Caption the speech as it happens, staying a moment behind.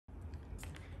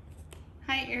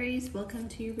Hi Aries, welcome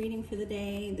to your reading for the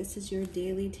day. This is your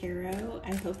daily tarot.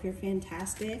 I hope you're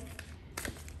fantastic.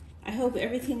 I hope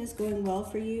everything is going well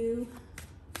for you.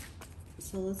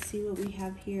 So let's see what we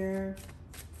have here.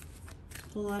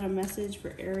 Pull out a message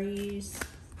for Aries.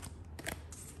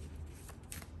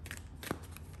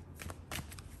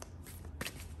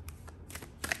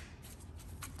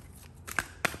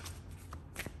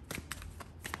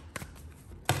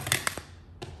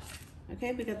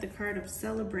 Okay, we got the card of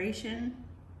celebration.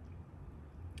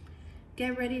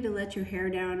 Get ready to let your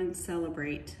hair down and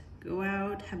celebrate. Go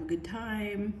out, have a good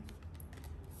time.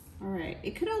 All right,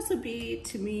 it could also be,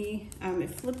 to me, it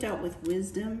flipped out with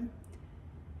wisdom.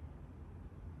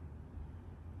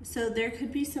 So there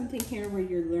could be something here where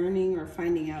you're learning or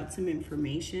finding out some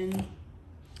information.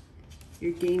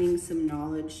 You're gaining some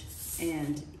knowledge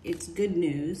and it's good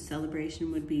news.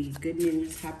 Celebration would be good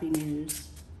news, happy news.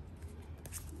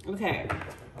 Okay,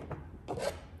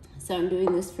 so I'm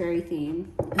doing this fairy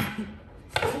theme.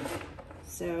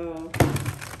 So,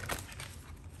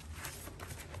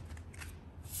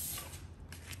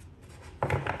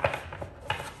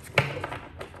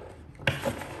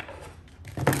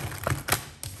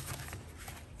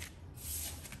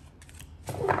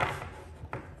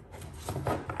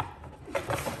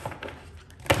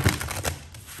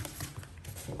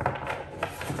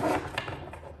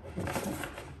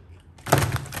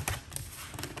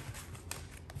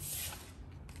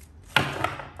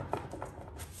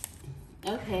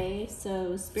 okay,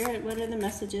 so Spirit, what are the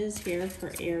messages here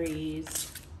for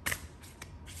Aries?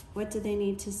 What do they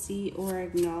need to see or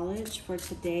acknowledge for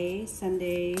today,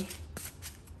 Sunday,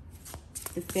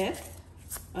 the 5th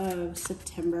of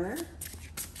September?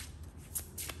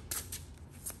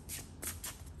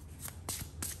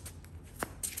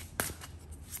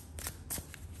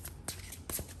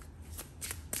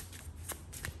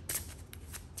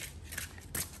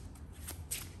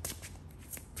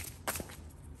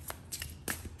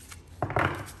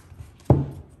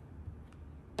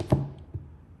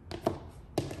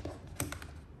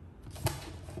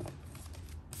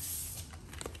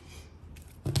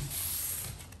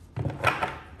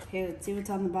 Okay, let's see what's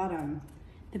on the bottom.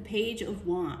 The Page of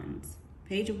Wands.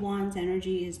 Page of Wands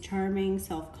energy is charming,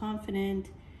 self-confident,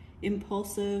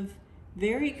 impulsive,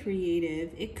 very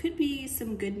creative. It could be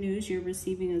some good news you're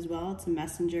receiving as well. It's a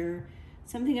messenger.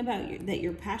 Something about that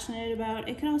you're passionate about.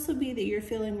 It could also be that you're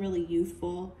feeling really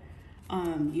youthful.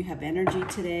 You have energy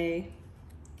today.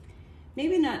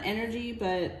 Maybe not energy,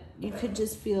 but you could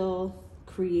just feel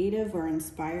creative or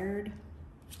inspired.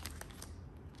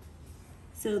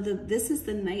 So this is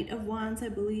the Knight of Wands, I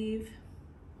believe.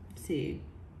 Let's see,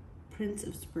 Prince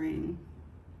of Spring.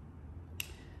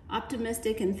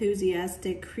 Optimistic,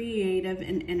 enthusiastic, creative,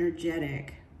 and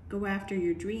energetic. Go after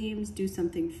your dreams, do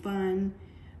something fun.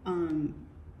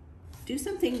 Do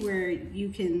something where you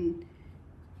can,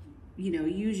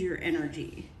 use your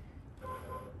energy.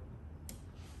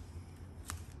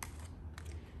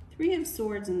 Three of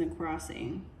Swords in the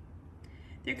crossing.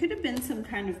 There could have been some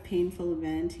kind of painful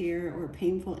event here or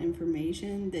painful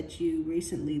information that you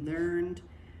recently learned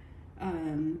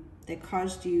that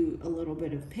caused you a little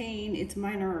bit of pain. It's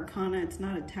minor arcana, it's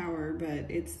not a tower, but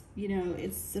it's,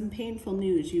 it's some painful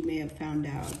news you may have found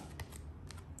out.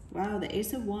 Wow, the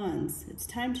Ace of Wands. It's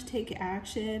time to take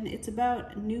action. It's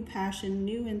about new passion,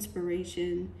 new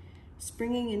inspiration,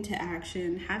 springing into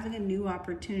action, having a new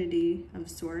opportunity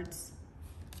of sorts.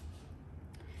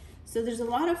 So there's a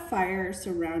lot of fire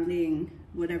surrounding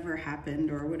whatever happened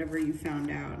or whatever you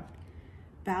found out.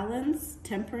 Balance,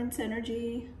 temperance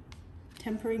energy,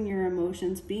 tempering your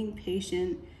emotions, being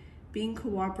patient, being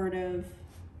cooperative.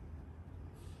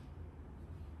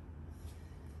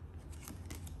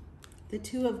 The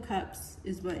Two of Cups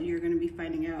is what you're going to be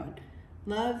finding out.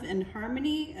 Love and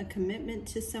harmony, a commitment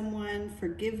to someone,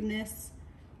 forgiveness,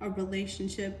 a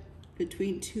relationship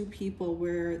between two people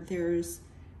where there's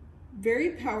very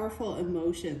powerful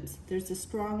emotions. There's a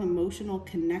strong emotional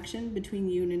connection between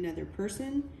you and another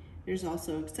person. There's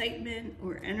also excitement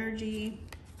or energy.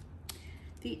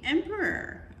 The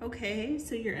Emperor. Okay,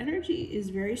 so your energy is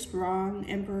very strong.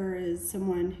 Emperor is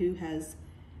someone who has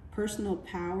personal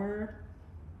power.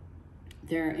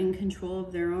 They're in control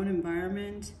of their own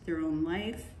environment, their own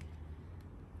life.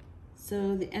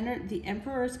 So the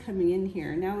Emperor is coming in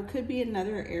here. Now it could be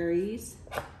another Aries.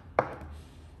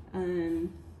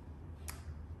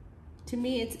 To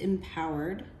me, it's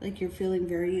empowered, like you're feeling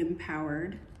very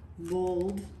empowered,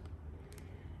 bold.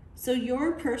 So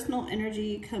your personal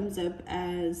energy comes up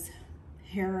as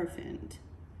Hierophant.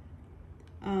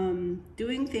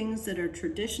 Doing things that are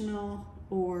traditional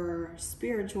or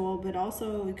spiritual, but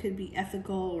also it could be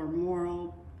ethical or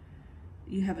moral,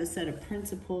 You have a set of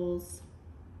principles.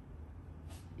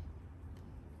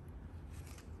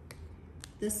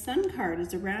 The Sun card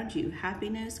is around you.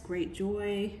 Happiness, great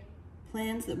joy,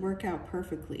 plans that work out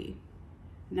perfectly.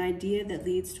 An idea that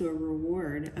leads to a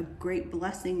reward, a great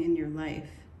blessing in your life.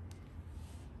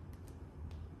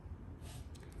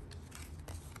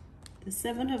 The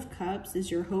Seven of Cups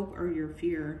is your hope or your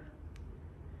fear.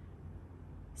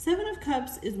 Seven of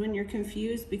Cups is when you're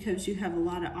confused because you have a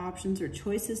lot of options or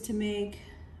choices to make.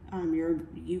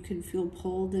 You can feel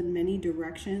pulled in many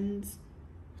directions,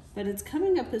 but it's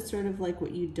coming up as sort of like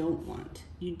what you don't want.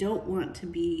 You don't want to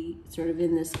be sort of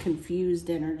in this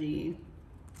confused energy.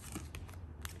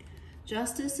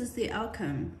 Justice is the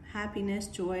outcome. Happiness,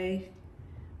 joy,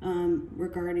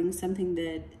 regarding something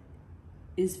that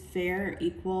is fair,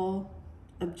 equal,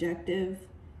 objective.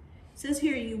 It says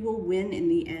here you will win in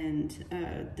the end.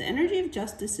 The energy of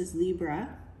justice is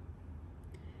Libra.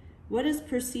 What is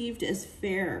perceived as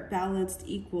fair, balanced,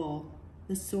 equal?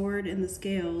 The sword and the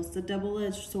scales, the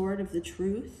double-edged sword of the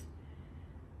truth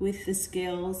with the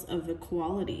scales of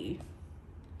equality.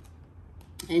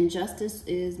 And justice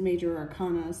is major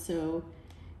arcana, so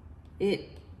it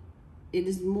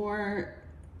is more,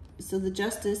 so the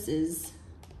justice is,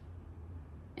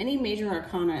 any major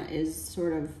arcana is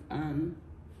sort of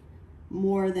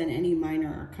more than any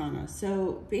minor arcana.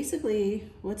 So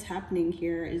basically what's happening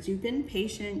here is you've been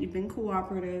patient, you've been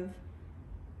cooperative,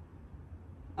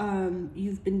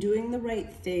 you've been doing the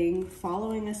right thing,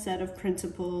 following a set of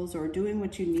principles or doing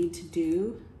what you need to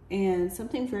do. And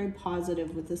something very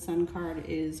positive with the Sun card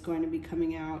is going to be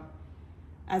coming out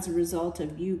as a result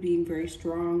of you being very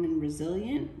strong and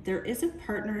resilient. There is a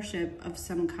partnership of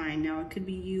some kind. Now, it could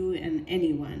be you and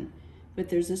anyone, but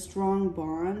there's a strong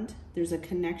bond. There's a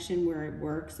connection where it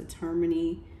works. It's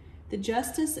harmony. The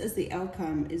Justice as the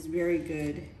outcome is very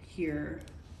good here.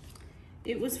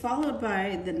 It was followed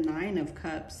by the Nine of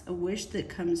Cups, a wish that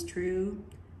comes true.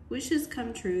 Wishes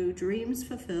come true, dreams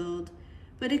fulfilled.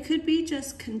 But it could be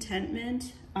just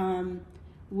contentment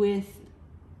with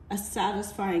a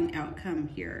satisfying outcome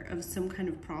here of some kind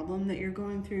of problem that you're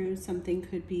going through. Something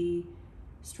could be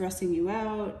stressing you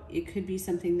out. It could be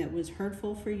something that was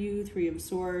hurtful for you. Three of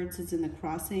Swords is in the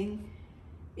crossing.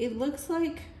 It looks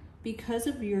like because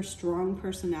of your strong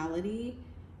personality,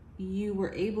 you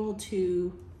were able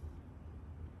to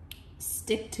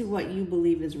stick to what you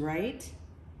believe is right.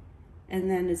 And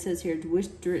then it says here,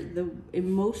 the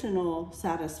emotional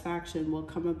satisfaction will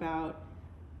come about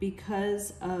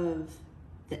because of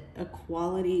the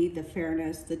equality, the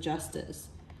fairness, the justice.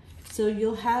 So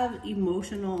you'll have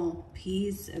emotional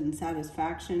peace and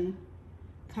satisfaction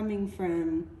coming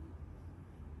from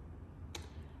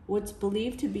what's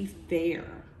believed to be fair.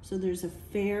 So there's a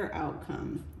fair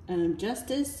outcome.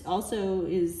 Justice also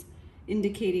is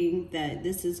indicating that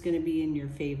this is going to be in your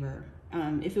favor.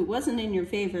 If it wasn't in your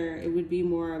favor, it would be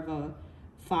more of a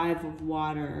Five of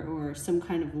Water or some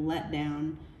kind of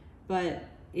letdown. But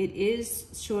it is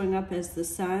showing up as the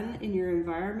Sun in your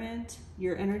environment.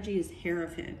 Your energy is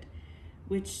Hierophant,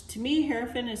 which to me,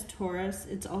 Hierophant is Taurus.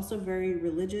 It's also very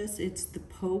religious. It's the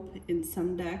Pope in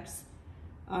some decks.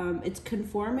 It's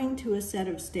conforming to a set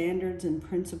of standards and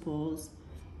principles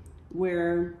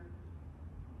where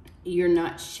you're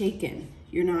not shaken.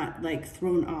 You're not like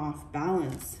thrown off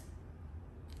balance.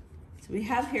 So we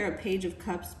have here a Page of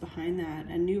Cups behind that,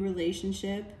 a new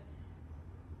relationship.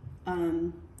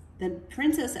 The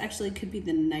Princess actually could be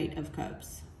the Knight of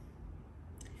Cups.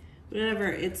 Whatever,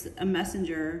 it's a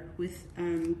messenger with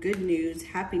good news,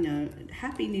 happy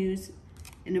news,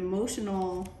 an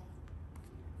emotional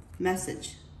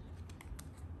message.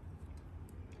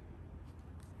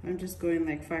 I'm just going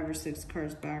like 5 or 6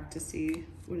 cards back to see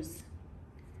what is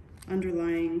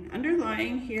underlying.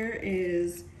 Underlying here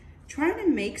is trying to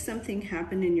make something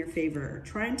happen in your favor,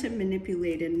 trying to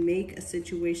manipulate and make a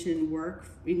situation work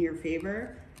in your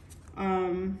favor.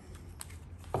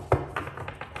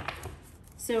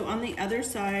 So on the other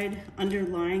side,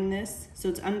 underlying this, so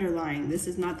it's underlying, this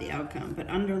is not the outcome, but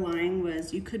underlying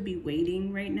was you could be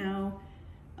waiting right now.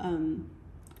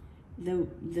 The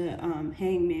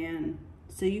Hangman,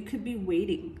 so you could be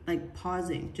waiting, like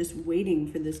pausing, just waiting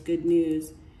for this good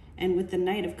news. And with the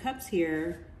Knight of Cups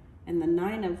here, and the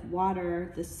Nine of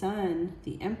Water, the Sun,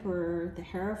 the Emperor, the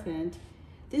Hierophant,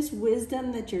 this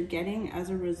wisdom that you're getting as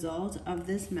a result of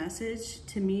this message,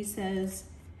 to me says,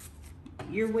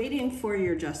 you're waiting for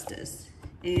your justice.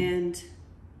 And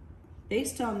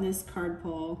based on this card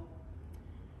pull,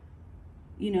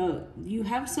 you know, you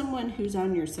have someone who's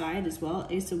on your side as well.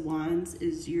 Ace of Wands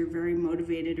is you're very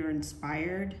motivated or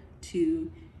inspired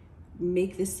to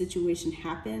make this situation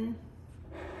happen.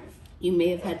 You may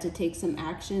have had to take some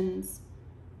actions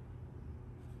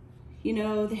You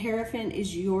know, the Hierophant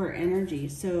is your energy.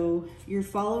 So you're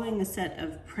following a set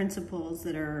of principles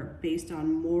that are based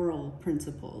on moral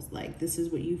principles. Like, this is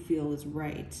what you feel is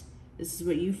right. This is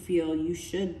what you feel you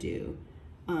should do,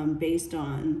 based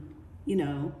on, you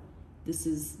know, this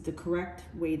is the correct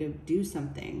way to do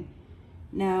something.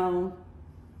 Now,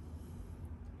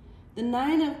 the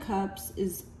Nine of Cups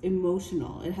is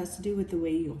emotional. It has to do with the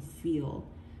way you'll feel.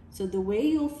 So the way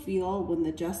you'll feel when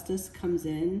the Justice comes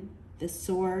in, the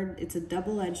sword, it's a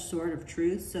double-edged sword of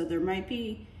truth. So there might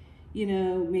be, you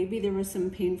know, maybe there was some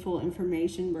painful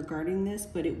information regarding this,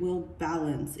 but it will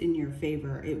balance in your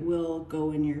favor. It will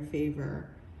go in your favor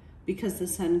because the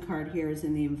Sun card here is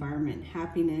in the environment.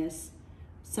 Happiness,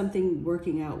 something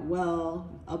working out well,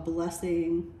 a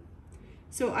blessing.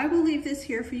 So I will leave this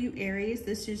here for you, Aries.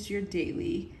 This is your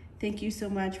daily. Thank you so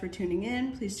much for tuning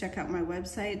in. Please check out my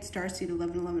website,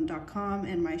 starseed1111.com,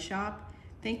 and my shop.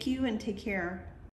 Thank you and take care.